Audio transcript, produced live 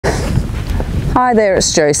Hi there,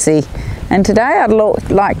 it's Josie, and today I'd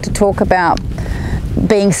like to talk about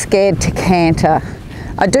being scared to canter.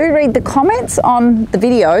 I do read the comments on the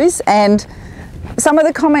videos, and some of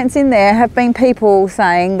the comments in there have been people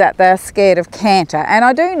saying that they're scared of canter, and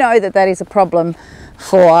I do know that that is a problem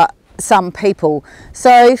for some people.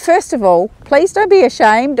 So first of all, please don't be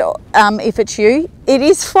ashamed if it's you. It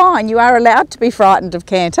is fine, you are allowed to be frightened of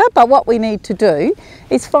canter, but what we need to do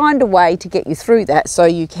is find a way to get you through that so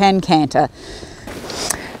you can canter.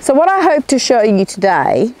 So what I hope to show you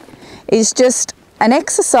today is just an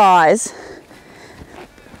exercise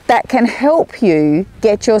that can help you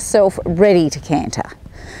get yourself ready to canter.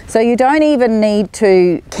 So you don't even need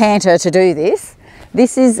to canter to do this.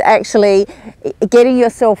 This is actually getting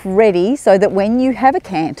yourself ready so that when you have a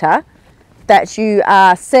canter, that you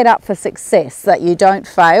are set up for success, that you don't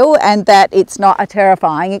fail, and that it's not a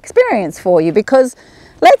terrifying experience for you. Because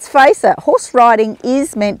let's face it, horse riding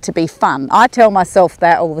is meant to be fun. I tell myself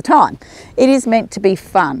that all the time. It is meant to be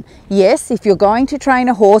fun. Yes, if you're going to train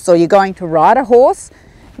a horse or you're going to ride a horse,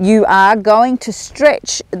 you are going to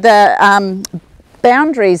stretch the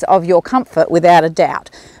boundaries of your comfort without a doubt.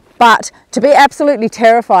 But to be absolutely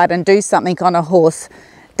terrified and do something on a horse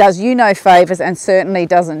does you no favours, and certainly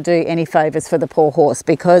doesn't do any favours for the poor horse,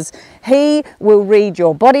 because he will read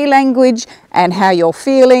your body language and how you're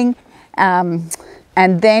feeling, and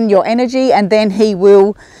then your energy, and then he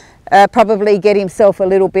will probably get himself a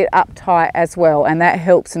little bit uptight as well, and that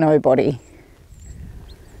helps nobody.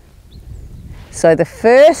 So the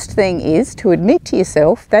first thing is to admit to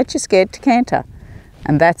yourself that you're scared to canter,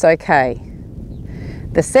 and that's okay.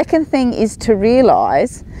 The second thing is to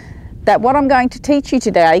realise that what I'm going to teach you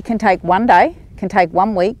today can take one day, can take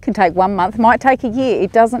 1 week, can take 1 month, might take a year.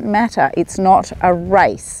 It doesn't matter. It's not a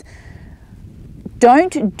race.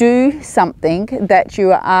 Don't do something that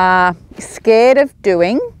you are scared of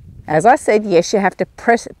doing. As I said, yes, you have to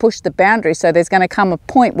push the boundary, so there's going to come a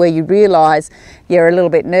point where you realise you're a little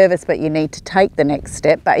bit nervous, but you need to take the next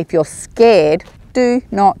step. But if you're scared, do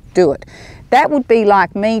not do it. That would be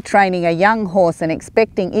like me training a young horse and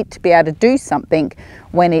expecting it to be able to do something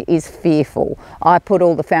when it is fearful. I put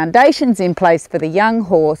all the foundations in place for the young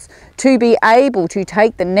horse to be able to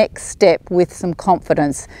take the next step with some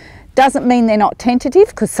confidence. Doesn't mean they're not tentative,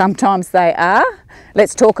 because sometimes they are.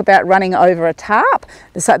 Let's talk about running over a tarp.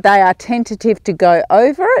 So they are tentative to go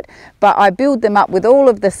over it, but I build them up with all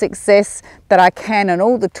of the success that I can and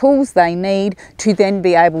all the tools they need to then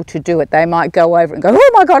be able to do it. They might go over and go,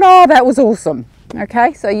 oh my God, oh, that was awesome.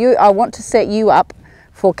 Okay, so I want to set you up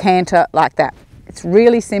for canter like that. It's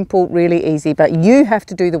really simple, really easy, but you have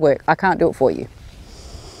to do the work. I can't do it for you.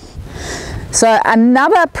 So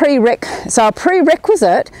a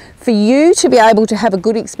prerequisite for you to be able to have a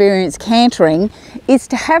good experience cantering is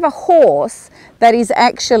to have a horse that is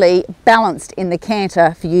actually balanced in the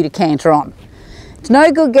canter for you to canter on. It's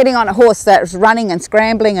no good getting on a horse that's running and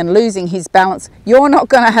scrambling and losing his balance. You're not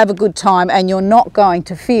going to have a good time, and you're not going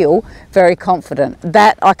to feel very confident.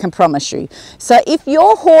 That I can promise you. So if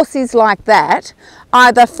your horse is like that,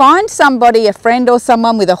 either find somebody, a friend or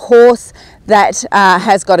someone with a horse that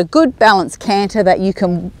has got a good balanced canter that you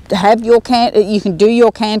can have you can do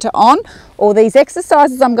your canter on, or these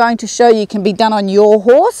exercises I'm going to show you can be done on your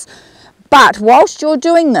horse. But whilst you're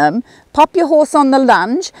doing them, pop your horse on the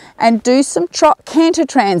lunge and do some trot canter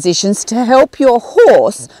transitions to help your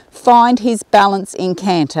horse find his balance in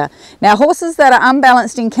canter. Now, horses that are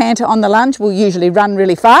unbalanced in canter on the lunge will usually run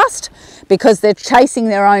really fast because they're chasing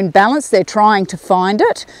their own balance. They're trying to find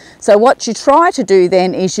it. So what you try to do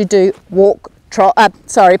then is you do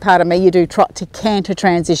you do trot to canter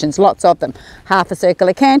transitions, lots of them. Half a circle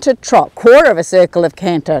of canter, trot, quarter of a circle of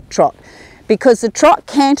canter, trot. Because the trot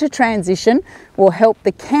canter transition will help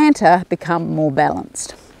the canter become more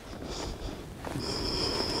balanced.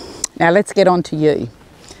 Now let's get on to you.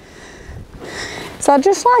 So I'd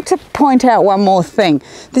just like to point out one more thing.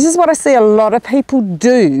 This is what I see a lot of people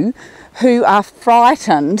do who are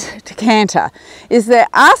frightened to canter, is they're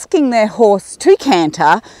asking their horse to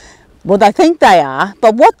canter. Well, they think they are,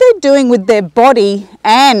 but what they're doing with their body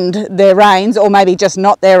and their reins, or maybe just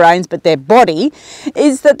not their reins, but their body,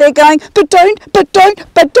 is that they're going, but don't,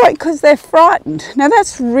 because they're frightened. Now,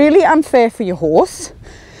 that's really unfair for your horse,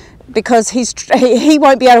 because he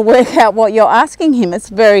won't be able to work out what you're asking him. It's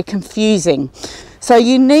very confusing. So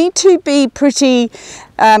you need to be pretty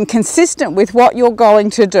consistent with what you're going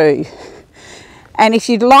to do. And if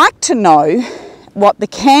you'd like to know what the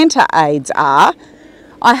canter aids are,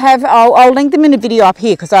 I'll link them in a video up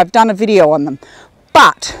here, because I've done a video on them.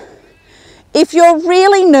 But if you're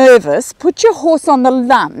really nervous, put your horse on the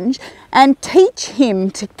lunge and teach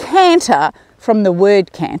him to canter from the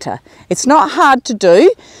word canter. It's not hard to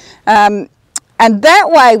do. And that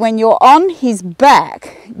way, when you're on his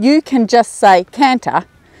back, you can just say canter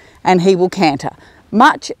and he will canter.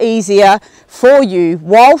 Much easier for you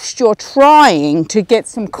whilst you're trying to get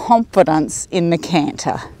some confidence in the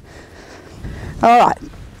canter. All right,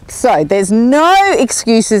 so there's no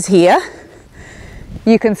excuses here.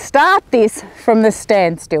 You can start this from the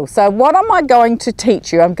standstill. So what am I going to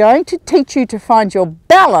teach you? I'm going to teach you to find your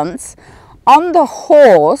balance on the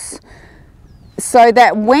horse so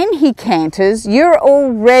that when he canters, you're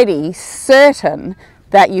already certain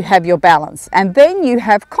that you have your balance, and then you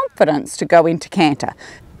have confidence to go into canter.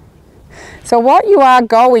 So what you are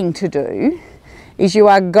going to do is you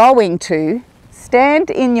are going to stand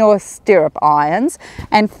in your stirrup irons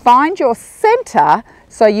and find your center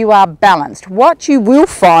so you are balanced. What you will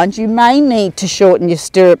find, you may need to shorten your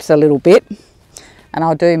stirrups a little bit, and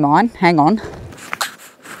I'll do mine. Hang on.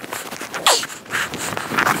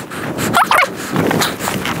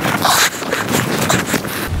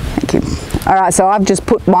 All right, so I've just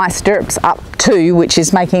put my stirrups up too, which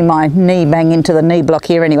is making my knee bang into the knee block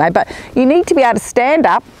here anyway, but you need to be able to stand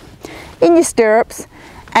up in your stirrups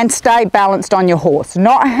and stay balanced on your horse,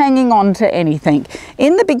 not hanging on to anything.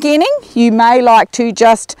 In the beginning, you may like to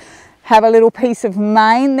just have a little piece of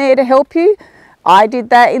mane there to help you. I did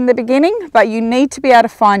that in the beginning, but you need to be able to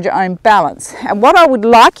find your own balance. And what I would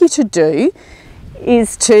like you to do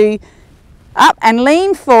is to up and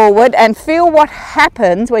lean forward and feel what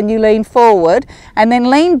happens when you lean forward, and then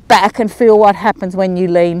lean back and feel what happens when you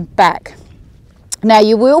lean back. Now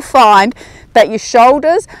you will find that your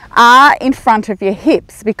shoulders are in front of your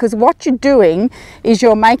hips, because what you're doing is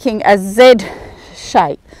you're making a Z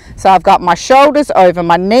shape. So I've got my shoulders over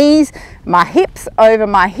my knees, my hips over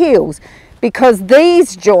my heels, because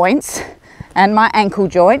these joints and my ankle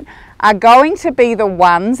joint are going to be the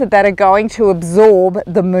ones that are going to absorb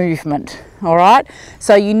the movement. All right,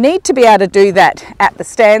 so you need to be able to do that at the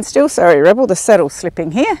standstill. Sorry, Rebel, the saddle's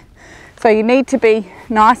slipping here. So you need to be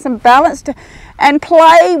nice and balanced and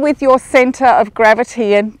play with your center of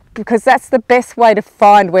gravity, and because that's the best way to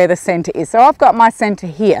find where the center is. So I've got my center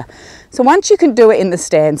here. So once you can do it in the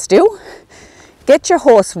standstill, get your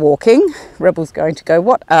horse walking. Rebel's going to go,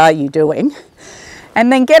 what are you doing?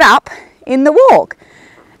 And then get up in the walk.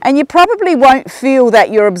 And you probably won't feel that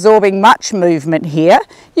you're absorbing much movement here.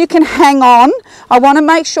 You can hang on. I want to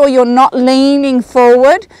make sure you're not leaning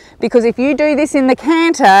forward, because if you do this in the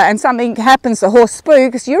canter and something happens, the horse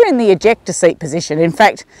spooks, you're in the ejector seat position. In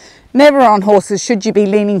fact, never on horses should you be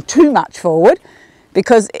leaning too much forward,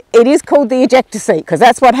 because it is called the ejector seat, because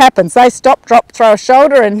that's what happens. They stop, drop, throw a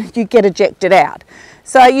shoulder and you get ejected out.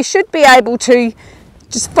 So you should be able to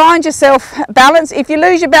just find yourself balance. If you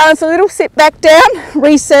lose your balance a little, sit back down,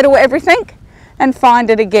 resettle everything and find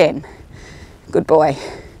it again. Good boy.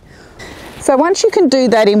 So once you can do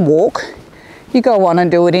that in walk, you go on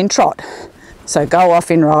and do it in trot. So go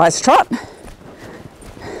off in rise trot,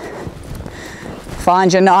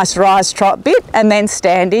 find your nice rise trot bit, and then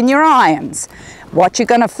stand in your irons. What you're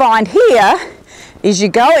going to find here is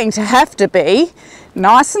you're going to have to be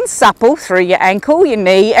nice and supple through your ankle, your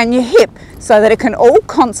knee and your hip, so that it can all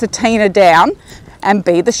concertina down and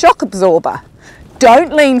be the shock absorber.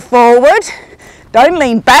 Don't lean forward, don't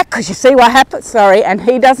lean back, because you see what happens. Sorry, and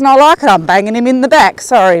he does not like it. I'm banging him in the back.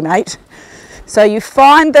 Sorry, mate. So you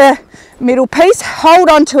find the middle piece, hold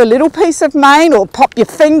on to a little piece of mane, or pop your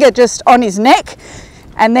finger just on his neck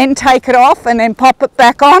and then take it off, and then pop it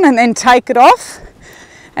back on and then take it off,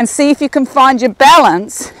 and see if you can find your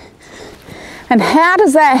balance. And how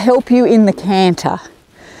does that help you in the canter?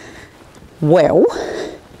 Well,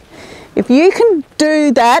 if you can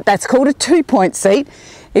do that, that's called a 2-point seat.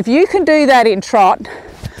 If you can do that in trot,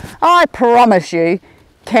 I promise you,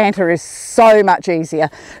 canter is so much easier.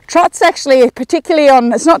 Trot's actually, particularly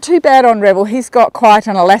on, it's not too bad on Rebel, he's got quite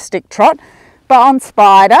an elastic trot, but on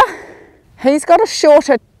Spider, he's got a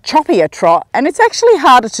shorter, choppier trot, and it's actually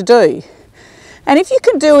harder to do. And if you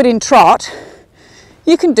can do it in trot,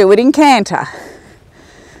 you can do it in canter.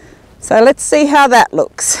 So let's see how that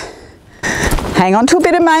looks. Hang on to a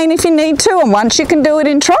bit of mane if you need to, and once you can do it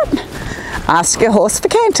in trot, ask your horse for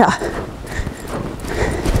canter.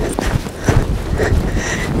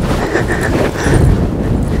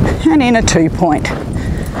 And in a 2-point.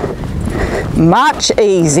 Much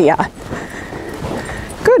easier.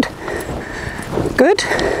 Good. Good.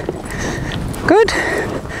 Good.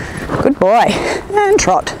 Good boy. And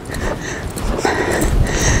trot.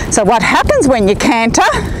 So what happens when you canter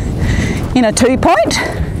in a 2-point?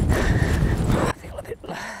 I feel a bit.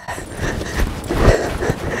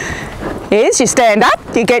 is you stand up,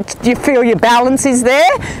 you feel your balance is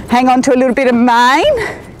there, hang on to a little bit of mane,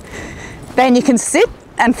 then you can sit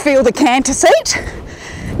and feel the canter seat,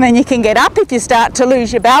 then you can get up if you start to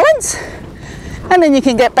lose your balance, and then you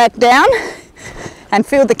can get back down and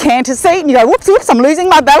feel the canter seat and you go, whoops, whoops, I'm losing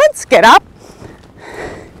my balance, get up.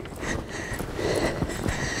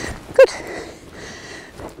 Good.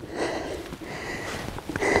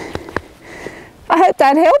 I hope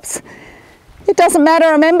that helps. It doesn't matter,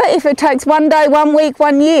 remember, if it takes 1 day, 1 week,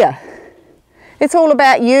 1 year. It's all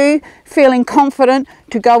about you feeling confident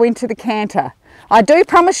to go into the canter. I do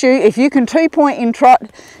promise you, if you can 2-point in trot,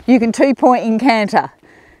 you can 2-point in canter.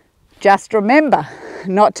 Just remember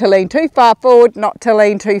not to lean too far forward, not to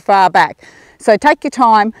lean too far back. So take your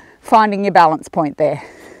time finding your balance point there.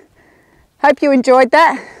 Hope you enjoyed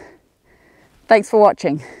that. Thanks for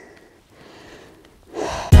watching.